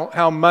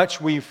how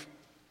much we've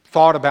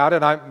thought about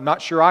it. I'm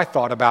not sure I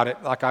thought about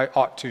it like I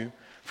ought to,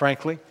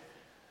 frankly.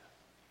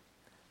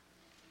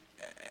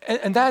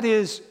 And that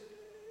is,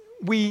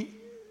 we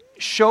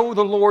show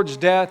the Lord's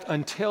death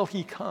until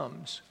he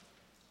comes.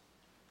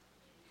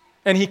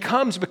 And he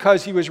comes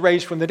because he was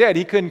raised from the dead.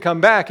 He couldn't come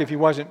back if he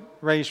wasn't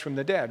raised from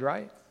the dead,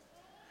 right?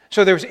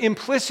 So there's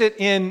implicit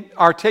in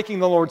our taking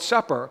the Lord's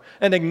Supper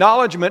an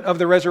acknowledgement of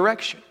the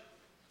resurrection.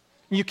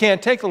 You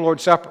can't take the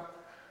Lord's Supper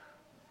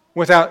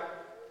without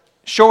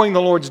showing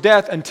the Lord's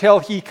death until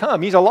he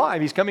comes. He's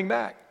alive. He's coming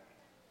back.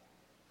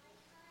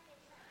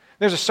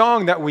 There's a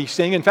song that we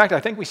sing. In fact, I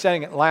think we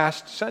sang it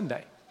last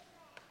Sunday.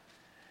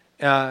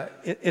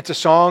 It's a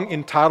song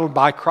entitled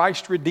By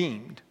Christ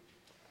Redeemed.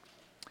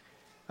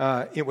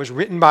 It was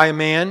written by a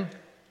man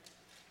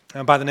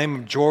by the name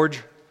of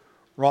George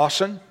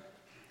Rawson,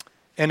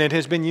 and it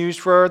has been used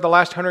for the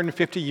last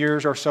 150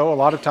 years or so, a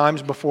lot of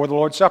times before the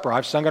Lord's Supper.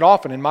 I've sung it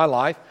often in my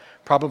life,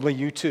 probably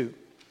you too.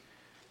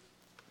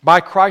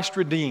 By Christ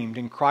redeemed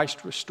and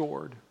Christ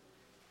restored.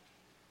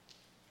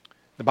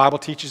 The Bible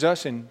teaches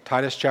us in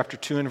Titus chapter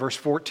 2 and verse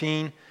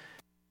 14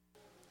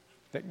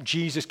 that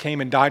Jesus came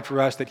and died for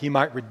us that he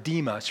might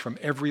redeem us from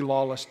every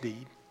lawless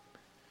deed.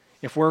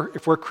 If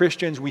we're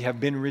Christians, we have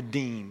been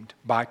redeemed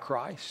by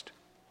Christ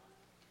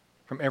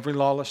from every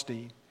lawless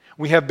deed.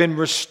 We have been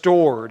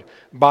restored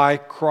by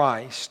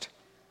Christ.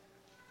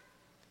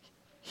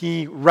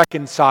 He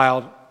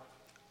reconciled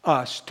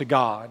us to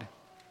God.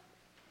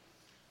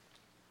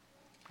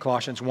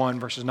 Colossians 1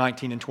 verses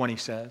 19 and 20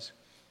 says,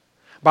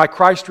 by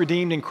Christ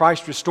redeemed and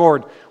Christ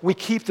restored, we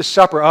keep the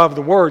supper of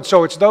the Word.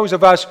 So it's those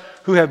of us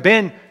who have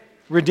been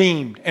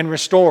redeemed and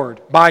restored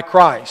by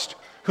Christ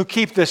who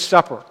keep this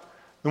supper.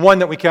 The one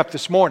that we kept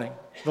this morning,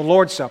 the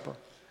Lord's Supper.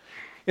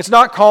 It's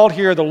not called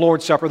here the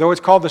Lord's Supper, though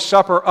it's called the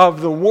Supper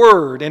of the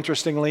Word,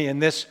 interestingly, in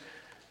this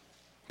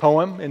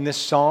poem, in this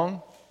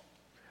song.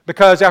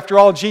 Because after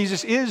all,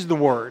 Jesus is the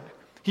Word.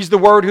 He's the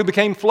Word who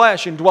became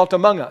flesh and dwelt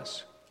among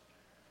us.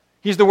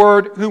 He's the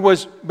Word who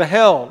was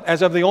beheld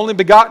as of the only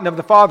begotten of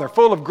the Father,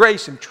 full of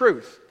grace and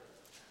truth.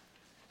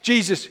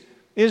 Jesus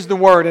is the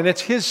Word, and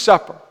it's His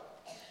supper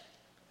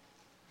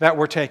that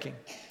we're taking.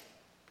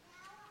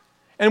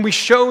 And we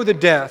show the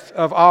death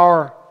of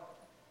our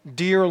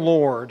dear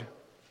Lord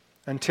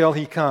until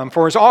He come.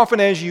 For as often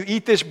as you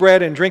eat this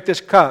bread and drink this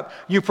cup,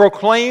 you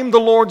proclaim the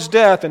Lord's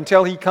death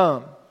until He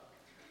come.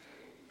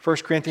 1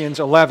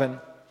 Corinthians 11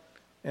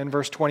 and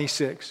verse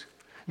 26.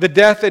 The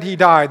death that He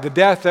died, the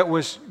death that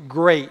was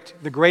great,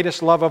 the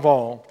greatest love of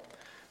all,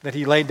 that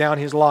He laid down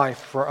His life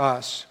for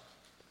us.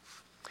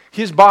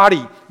 His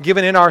body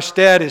given in our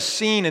stead is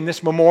seen in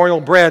this memorial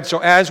bread. So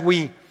as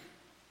we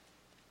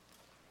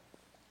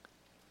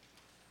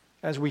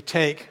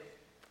take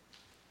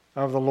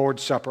of the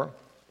Lord's Supper,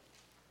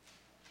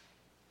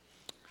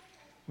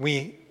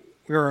 we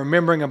are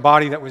remembering a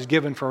body that was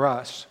given for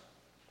us.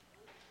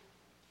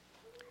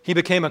 He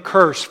became a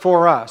curse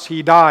for us.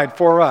 He died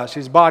for us.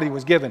 His body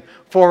was given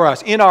for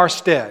us. In our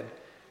stead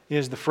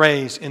is the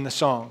phrase in the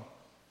song.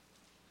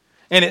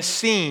 And it's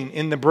seen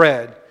in the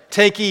bread.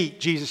 Take,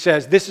 eat, Jesus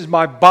says, this is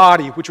my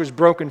body which was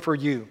broken for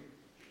you.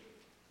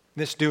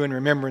 This do in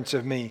remembrance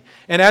of me.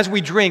 And as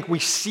we drink, we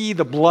see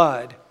the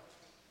blood.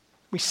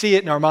 We see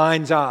it in our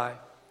mind's eye.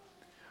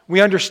 We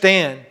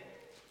understand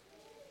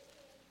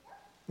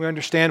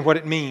what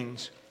it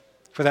means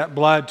for that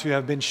blood to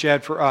have been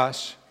shed for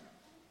us.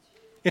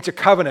 It's a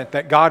covenant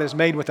that God has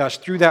made with us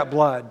through that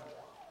blood.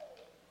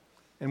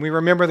 And we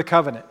remember the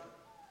covenant.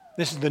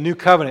 This is the new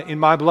covenant in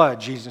my blood,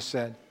 Jesus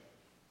said.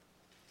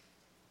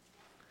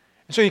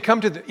 And so you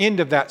come to the end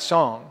of that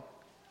song,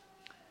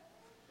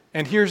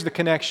 and here's the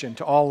connection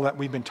to all that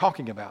we've been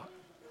talking about.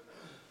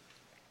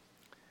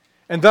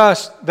 And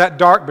thus, that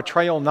dark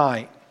betrayal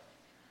night,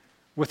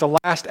 with the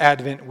last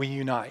advent we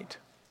unite.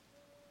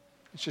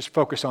 Let's just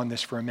focus on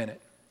this for a minute.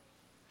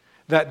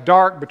 That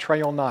dark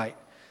betrayal night.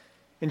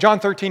 In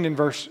John 13 and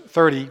verse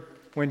 30,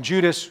 when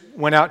Judas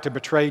went out to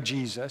betray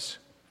Jesus,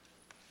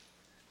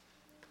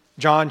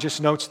 John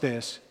just notes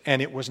this,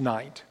 and it was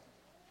night.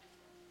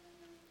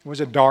 It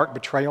was a dark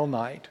betrayal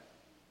night.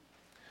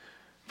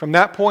 From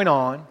that point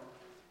on,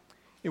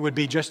 it would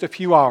be just a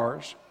few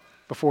hours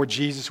before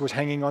Jesus was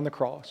hanging on the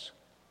cross.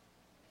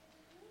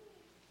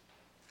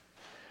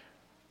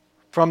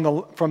 From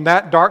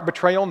that dark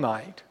betrayal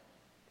night,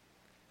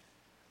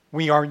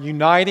 we are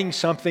uniting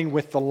something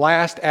with the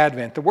last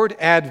advent. The word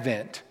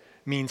advent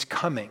means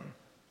coming.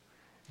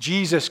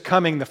 Jesus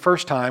coming the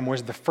first time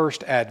was the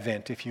first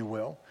advent, if you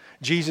will.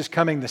 Jesus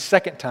coming the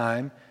second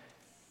time,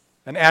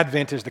 an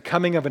advent is the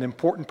coming of an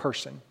important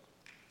person.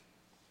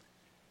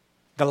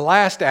 The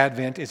last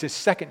advent is his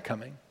second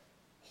coming.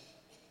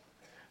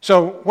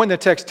 So when the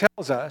text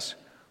tells us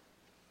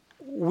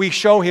we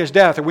show his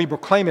death or we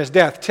proclaim his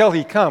death till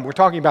he come, we're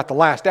talking about the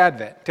last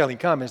advent. Till he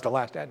come is the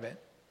last advent.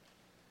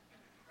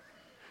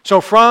 So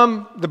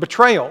from the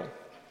betrayal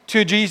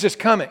to Jesus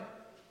coming,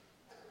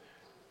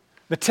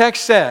 the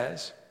text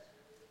says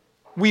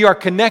we are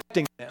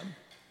connecting them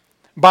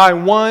by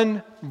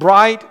one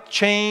bright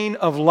chain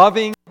of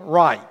loving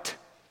rite.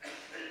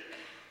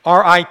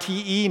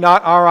 R-I-T-E,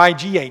 not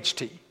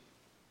R-I-G-H-T.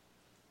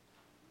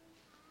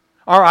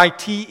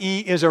 R-I-T-E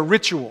is a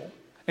ritual,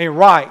 a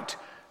rite.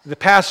 The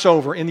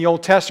Passover in the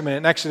Old Testament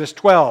in Exodus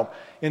 12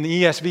 in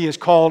the ESV is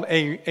called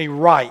a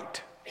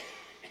rite.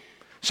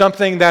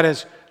 Something that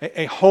is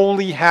a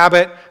holy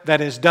habit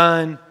that is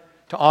done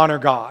to honor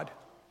God.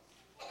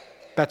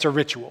 That's a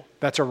ritual.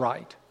 That's a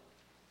rite.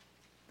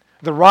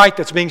 The rite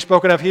that's being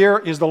spoken of here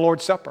is the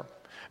Lord's Supper.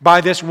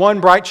 By this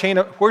one bright chain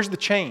of, where's the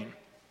chain?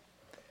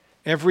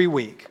 Every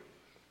week,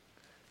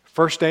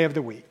 first day of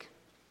the week,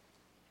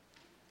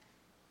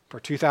 for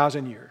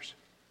 2,000 years,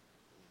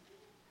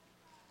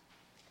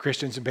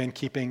 Christians have been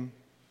keeping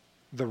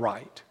the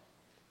rite,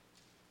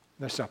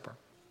 the supper,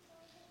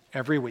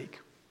 every week.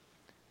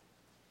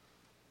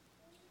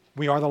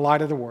 We are the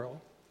light of the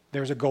world.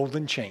 There's a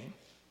golden chain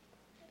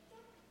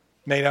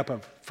made up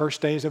of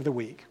first days of the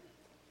week,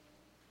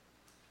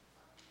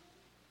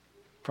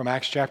 from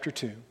Acts chapter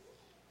 2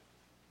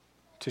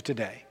 to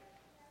today,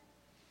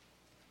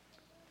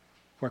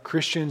 where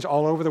Christians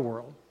all over the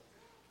world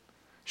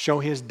show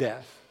his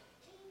death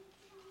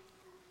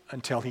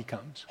until he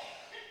comes.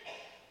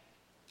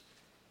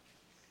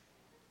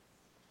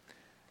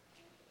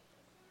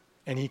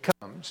 And he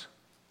comes,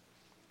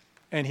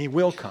 and he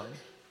will come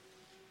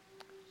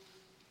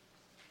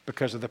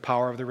because of the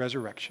power of the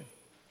resurrection.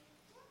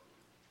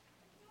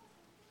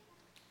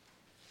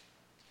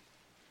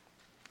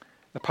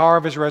 The power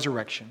of his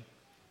resurrection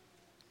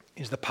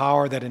is the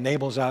power that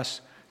enables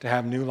us to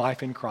have new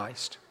life in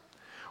Christ.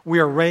 We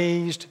are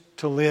raised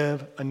to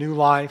live a new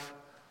life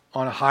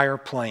on a higher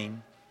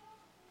plane,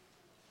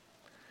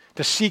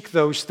 to seek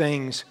those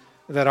things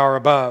that are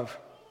above.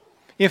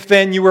 If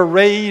then you were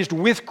raised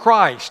with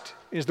Christ,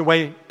 is the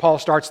way Paul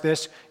starts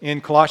this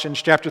in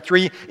Colossians chapter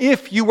 3.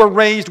 If you were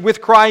raised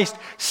with Christ,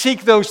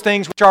 seek those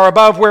things which are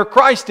above where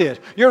Christ is.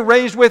 You're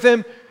raised with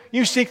him,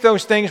 you seek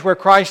those things where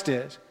Christ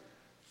is,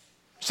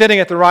 sitting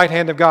at the right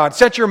hand of God.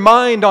 Set your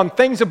mind on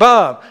things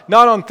above,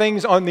 not on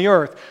things on the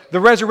earth. The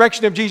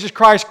resurrection of Jesus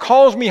Christ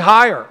calls me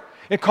higher.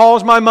 It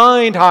calls my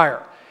mind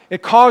higher.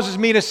 It causes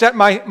me to set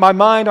my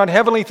mind on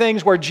heavenly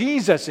things where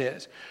Jesus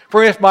is.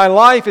 For if my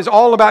life is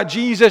all about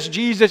Jesus,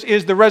 Jesus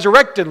is the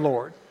resurrected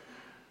Lord,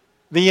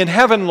 the in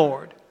heaven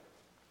Lord,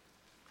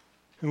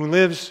 who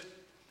lives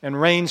and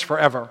reigns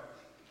forever.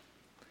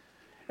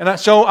 And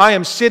so I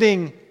am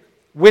sitting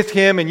with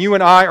him, and you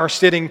and I are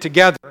sitting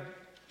together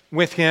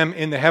with him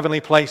in the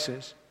heavenly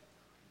places.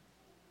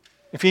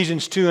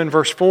 Ephesians 2 and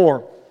verse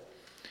 4.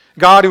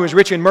 God, who is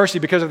rich in mercy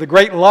because of the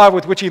great love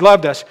with which he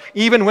loved us,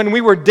 even when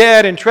we were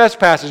dead in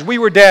trespasses, we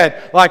were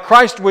dead like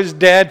Christ was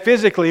dead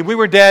physically. We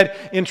were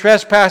dead in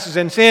trespasses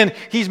and sin.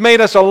 He's made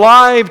us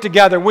alive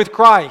together with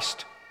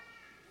Christ.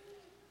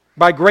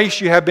 By grace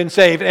you have been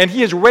saved. And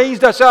he has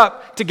raised us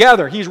up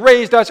together. He's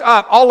raised us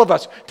up, all of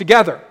us,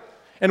 together.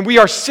 And we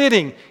are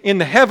sitting in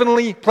the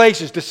heavenly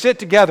places, to sit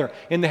together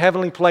in the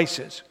heavenly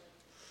places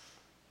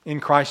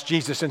in Christ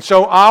Jesus. And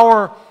so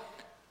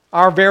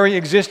our very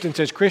existence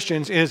as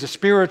Christians is a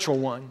spiritual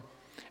one.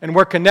 And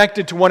we're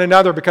connected to one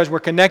another because we're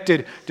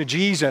connected to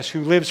Jesus,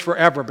 who lives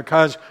forever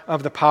because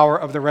of the power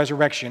of the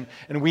resurrection.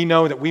 And we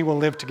know that we will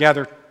live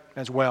together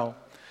as well.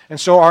 And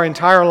so our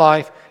entire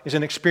life is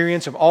an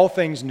experience of all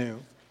things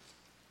new.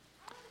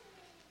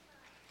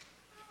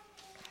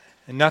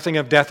 And nothing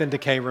of death and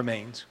decay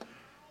remains.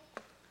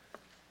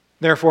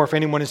 Therefore, if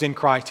anyone is in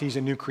Christ, he's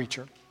a new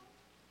creature.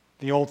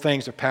 The old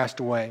things have passed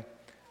away.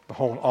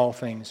 Behold, all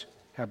things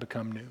have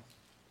become new.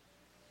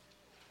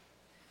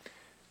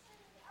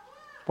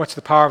 What's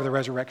the power of the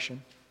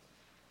resurrection?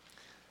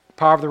 The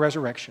power of the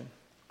resurrection,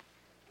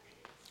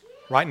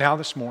 right now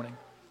this morning,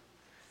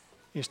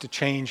 is to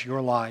change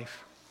your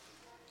life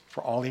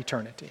for all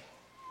eternity.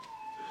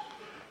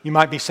 You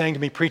might be saying to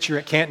me, preacher,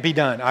 it can't be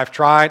done. I've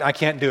tried, I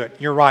can't do it.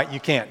 You're right, you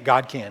can't.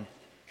 God can.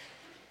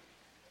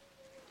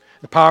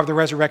 The power of the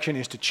resurrection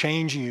is to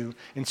change you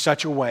in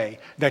such a way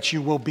that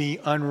you will be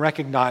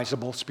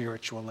unrecognizable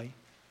spiritually.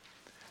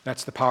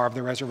 That's the power of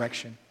the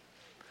resurrection.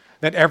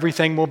 that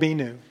everything will be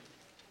new.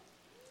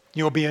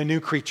 You will be a new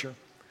creature.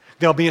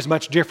 There'll be as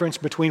much difference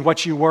between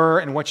what you were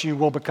and what you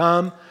will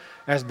become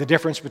as the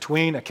difference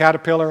between a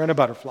caterpillar and a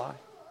butterfly.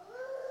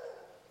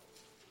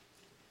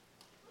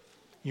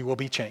 You will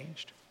be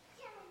changed.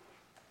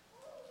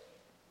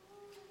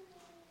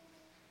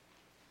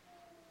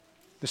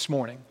 This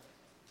morning,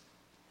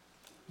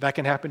 that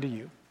can happen to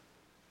you.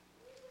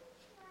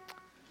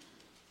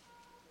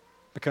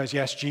 Because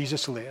yes,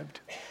 Jesus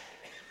lived.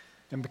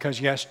 And because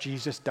yes,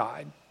 Jesus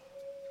died.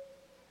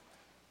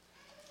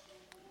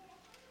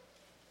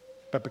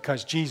 But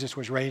because Jesus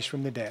was raised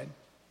from the dead,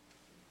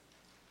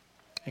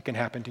 it can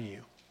happen to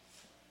you.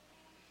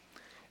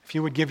 If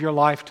you would give your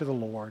life to the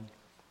Lord,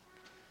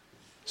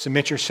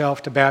 submit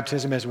yourself to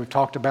baptism as we've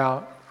talked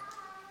about,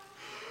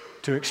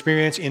 to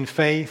experience in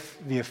faith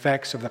the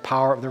effects of the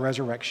power of the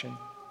resurrection,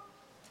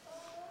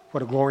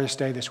 what a glorious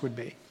day this would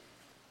be.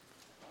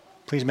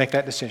 Please make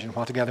that decision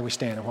while together we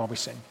stand and while we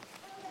sing.